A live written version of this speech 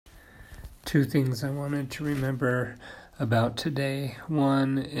Two things I wanted to remember about today.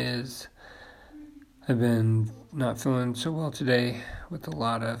 One is I've been not feeling so well today with a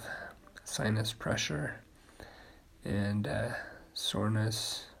lot of sinus pressure and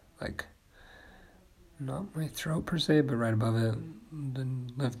soreness, like not my throat per se, but right above it, the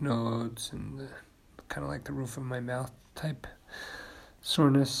lymph nodes and kind of like the roof of my mouth type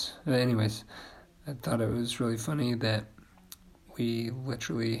soreness. Anyways, I thought it was really funny that we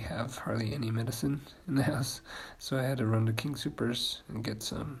literally have hardly any medicine in the house, so I had to run to King Soopers and get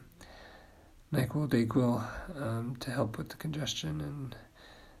some NyQuil, DayQuil to help with the congestion and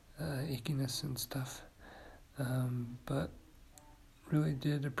achiness and stuff. But really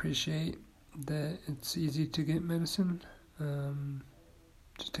did appreciate that it's easy to get medicine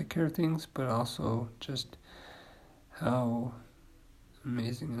to take care of things, but also just how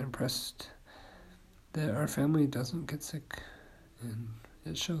amazing and impressed that our family doesn't get sick. And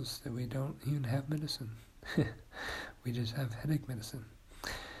it shows that we don't even have medicine. We just have headache medicine.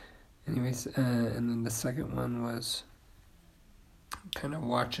 Anyways, and then the second one was kind of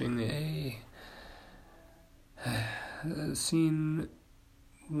watching a scene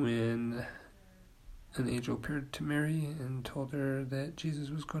when an angel appeared to Mary and told her that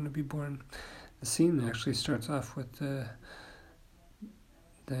Jesus was going to be born. The scene actually starts off with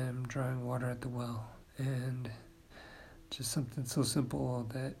them drawing water at the well, and just something so simple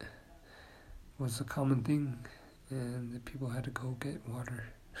that was a common thing, and that people had to go get water.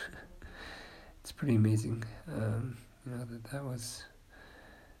 It's pretty amazing, that was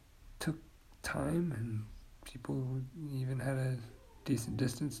took time, and people even had a decent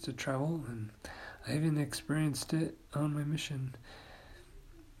distance to travel, and I even experienced it on my mission.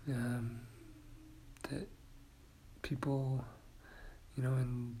 That people,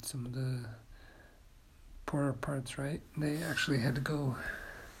 in some of the poorer parts, right? They actually had to go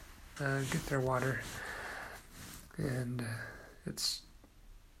get their water, and it's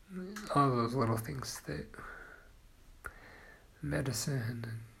all those little things that medicine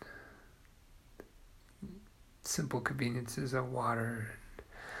and simple conveniences of water, and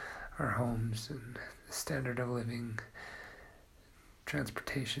our homes, and the standard of living,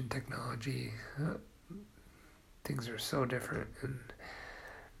 transportation, technology, things are so different, and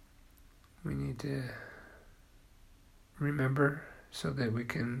we need to remember so that we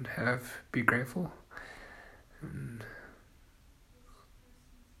can be grateful and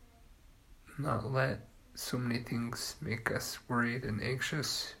not let so many things make us worried and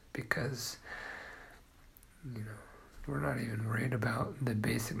anxious, because we're not even worried about the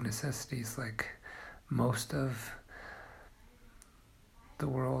basic necessities like most of the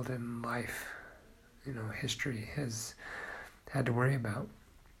world and life, history has had to worry about.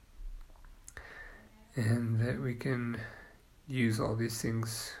 And that we can use all these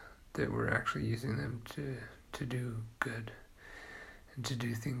things that we're actually using them to do good and to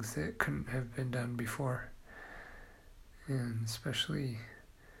do things that couldn't have been done before. And especially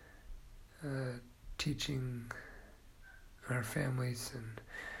teaching our families and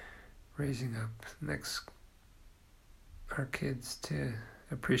raising up our kids to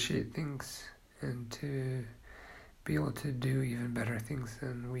appreciate things and to be able to do even better things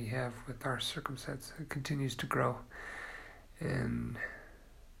than we have with our circumstance. It continues to grow, and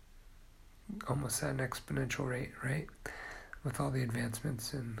almost at an exponential rate, right? With all the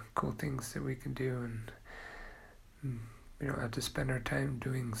advancements and cool things that we can do, and we don't have to spend our time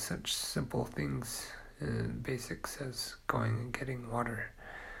doing such simple things and basics as going and getting water,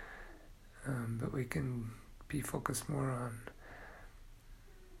 but we can be focused more on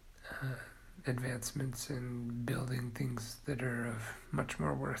advancements and building things that are of much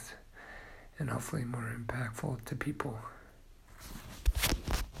more worth and hopefully more impactful to people.